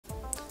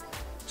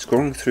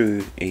Scrolling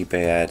through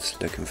eBay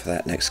ads looking for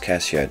that next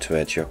Casio to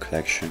add to your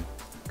collection?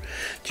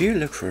 Do you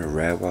look for a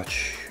rare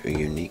watch, a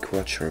unique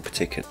watch, or a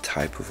particular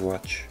type of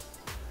watch?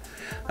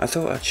 I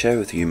thought I'd share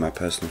with you my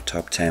personal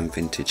top 10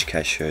 vintage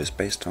Casios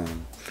based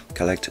on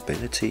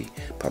collectability,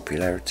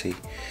 popularity,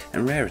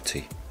 and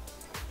rarity.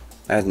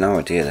 I had no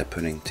idea that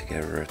putting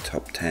together a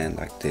top 10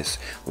 like this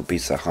would be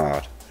so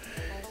hard.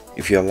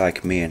 If you're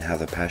like me and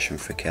have a passion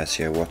for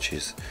Casio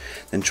watches,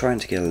 then trying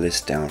to get a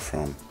list down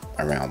from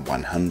around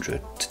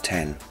 100 to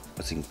 10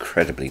 was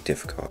incredibly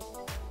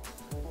difficult.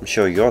 I'm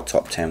sure your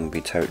top 10 will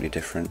be totally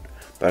different,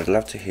 but I'd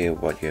love to hear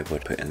what you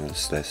would put in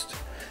this list.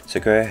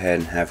 So go ahead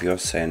and have your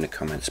say in the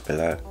comments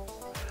below.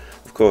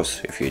 Of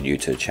course, if you're new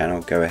to the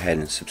channel, go ahead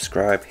and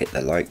subscribe, hit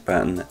the like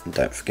button, and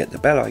don't forget the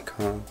bell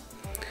icon.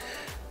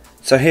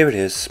 So here it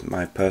is,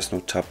 my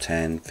personal top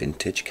 10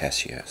 vintage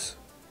Casios.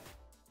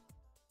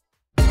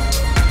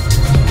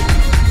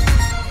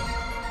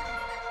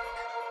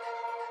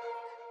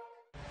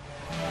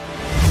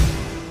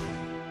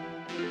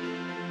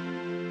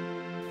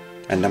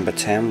 At number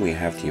 10 we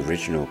have the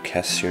original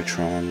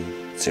Casiotron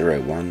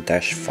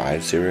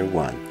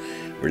 01-501,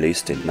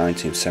 released in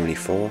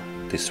 1974.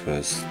 This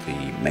was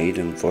the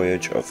maiden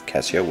voyage of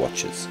Casio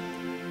watches.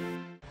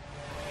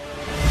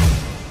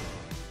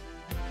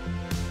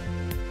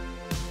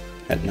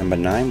 At number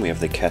 9 we have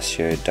the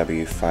Casio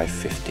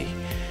W550,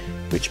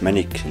 which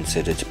many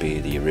consider to be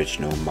the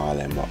original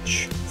Marlin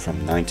watch. From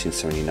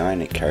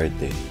 1979 it carried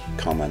the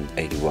common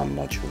 81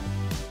 module.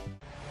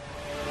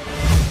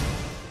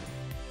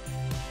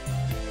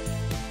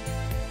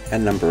 At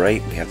number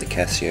 8 we have the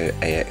Casio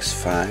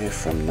AX5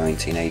 from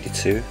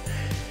 1982.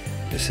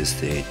 This is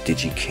the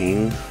Digi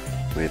King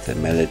with the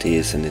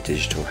melodies and the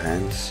digital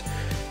hands.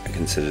 I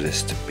consider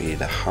this to be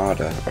the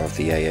harder of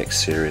the AX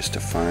series to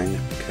find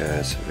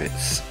because of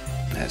its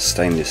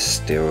stainless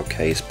steel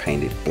case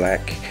painted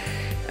black,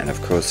 and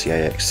of course the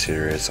AX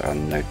series are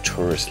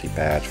notoriously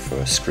bad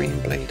for screen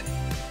bleed.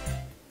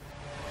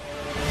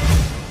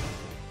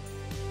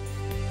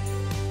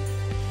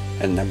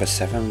 At number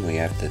 7 we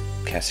have the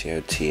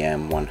Casio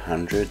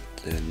TM100,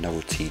 the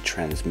novelty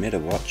transmitter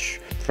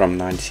watch from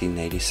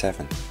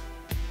 1987.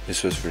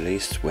 This was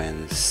released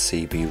when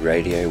CB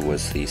radio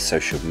was the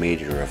social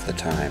media of the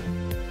time.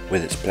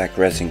 With its black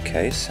resin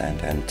case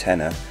and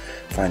antenna,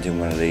 finding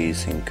one of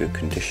these in good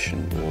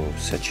condition will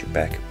set you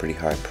back a pretty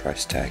high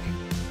price tag.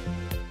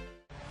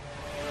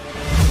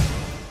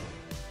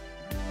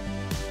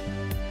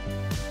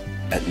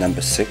 At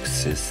number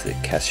 6 is the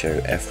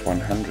Casio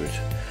F100.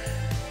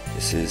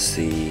 This is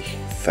the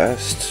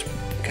first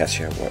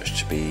Casio watch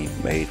to be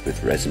made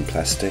with resin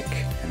plastic,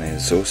 and it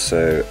is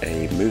also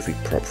a movie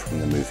prop from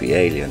the movie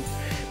Alien,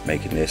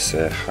 making this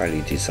a highly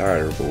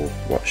desirable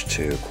watch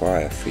to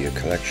acquire for your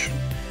collection.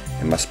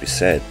 It must be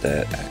said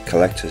that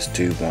collectors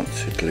do want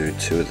to glue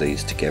two of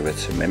these together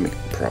to mimic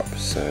the prop,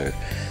 so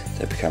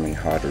they're becoming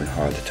harder and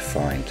harder to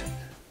find.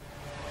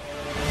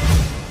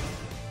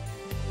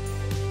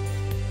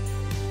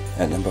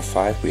 At number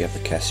 5 we have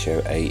the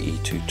Casio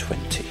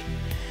AE220.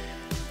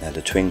 Now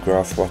the twin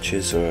graph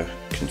watches are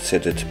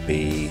considered to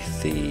be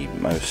the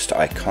most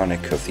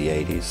iconic of the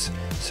 80s,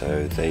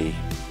 so they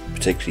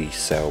particularly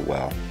sell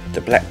well.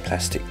 The black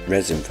plastic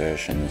resin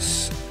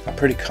versions are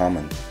pretty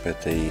common, but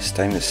the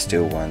stainless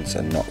steel ones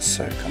are not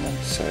so common,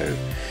 so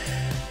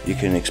you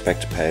can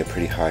expect to pay a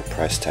pretty high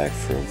price tag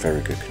for a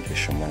very good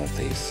condition one of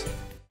these.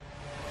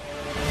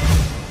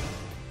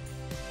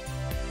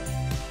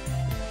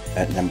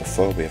 At number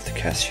 4 we have the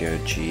Casio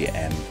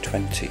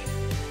GM20.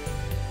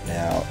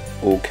 Now,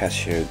 all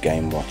Casio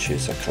game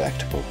watches are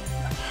collectible,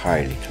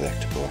 highly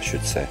collectible I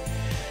should say,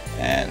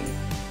 and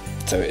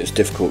so it was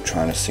difficult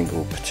trying to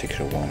single a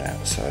particular one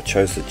out, so I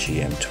chose the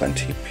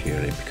GM20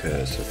 purely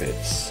because of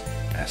its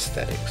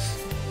aesthetics.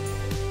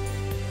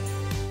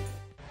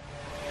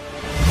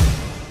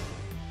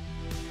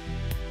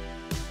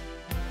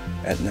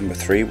 At number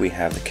 3 we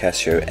have the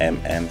Casio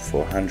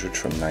MM400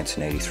 from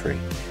 1983.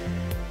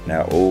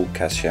 Now all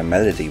Casio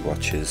Melody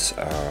watches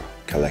are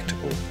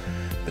collectible,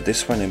 but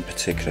this one in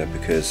particular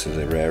because of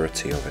the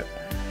rarity of it.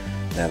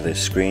 Now the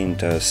screen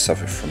does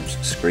suffer from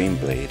screen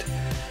bleed,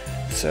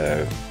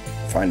 so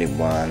finding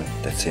one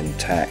that's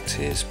intact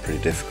is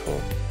pretty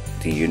difficult.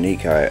 The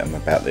unique item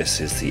about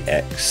this is the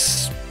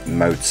X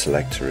mode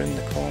selector in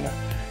the corner.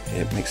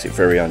 It makes it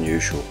very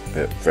unusual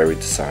but very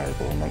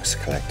desirable amongst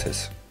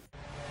collectors.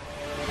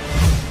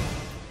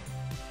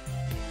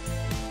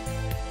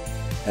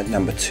 At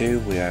number 2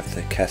 we have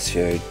the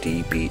Casio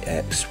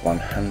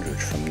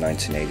DBX100 from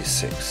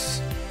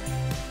 1986.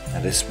 Now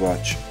this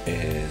watch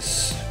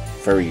is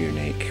very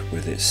unique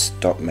with its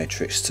dot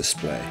matrix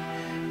display,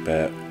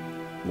 but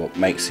what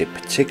makes it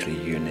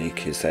particularly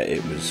unique is that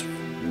it was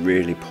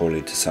really poorly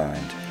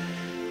designed.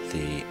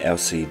 The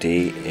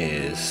LCD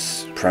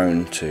is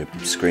prone to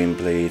screen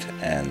bleed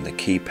and the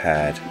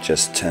keypad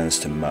just turns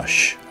to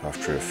mush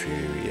after a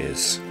few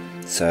years.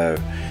 So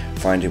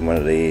finding one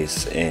of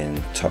these in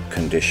top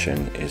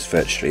condition is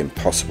virtually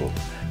impossible,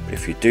 but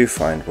if you do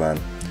find one,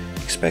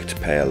 expect to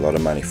pay a lot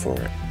of money for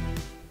it.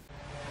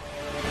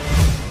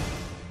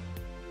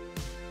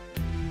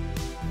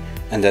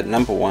 And at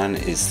number 1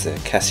 is the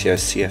Casio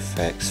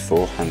CFX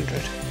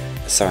 400,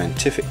 a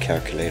scientific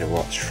calculator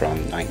watch from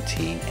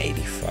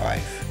 1985.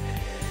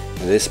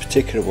 Now, this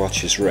particular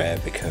watch is rare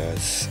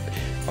because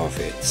of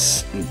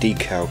its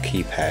decal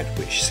keypad,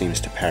 which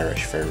seems to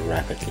perish very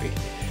rapidly,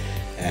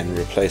 and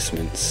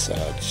replacements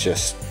are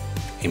just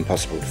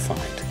impossible to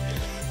find.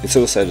 It's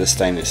also the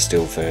stainless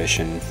steel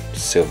version,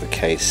 silver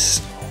case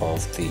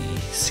of the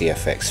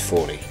CFX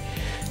 40.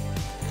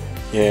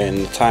 Yeah,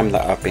 in the time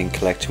that I've been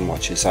collecting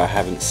watches, I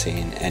haven't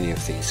seen any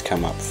of these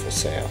come up for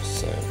sale,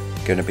 so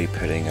I'm going to be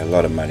putting a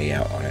lot of money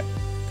out on it.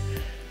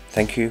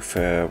 Thank you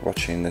for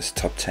watching this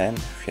top 10.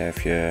 If you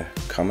have your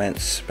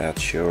comments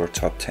about your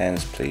top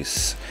 10s,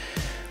 please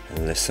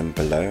listen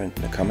below in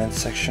the comments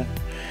section.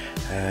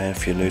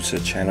 If you're new to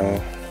the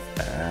channel,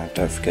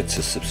 don't forget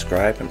to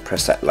subscribe and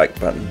press that like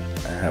button.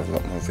 I have a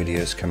lot more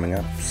videos coming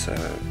up, so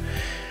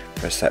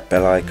press that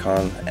bell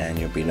icon and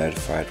you'll be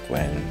notified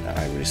when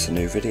I release a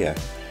new video.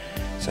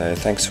 So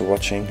thanks for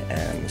watching,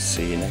 and we'll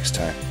see you next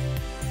time.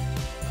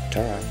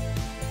 Ta-ra.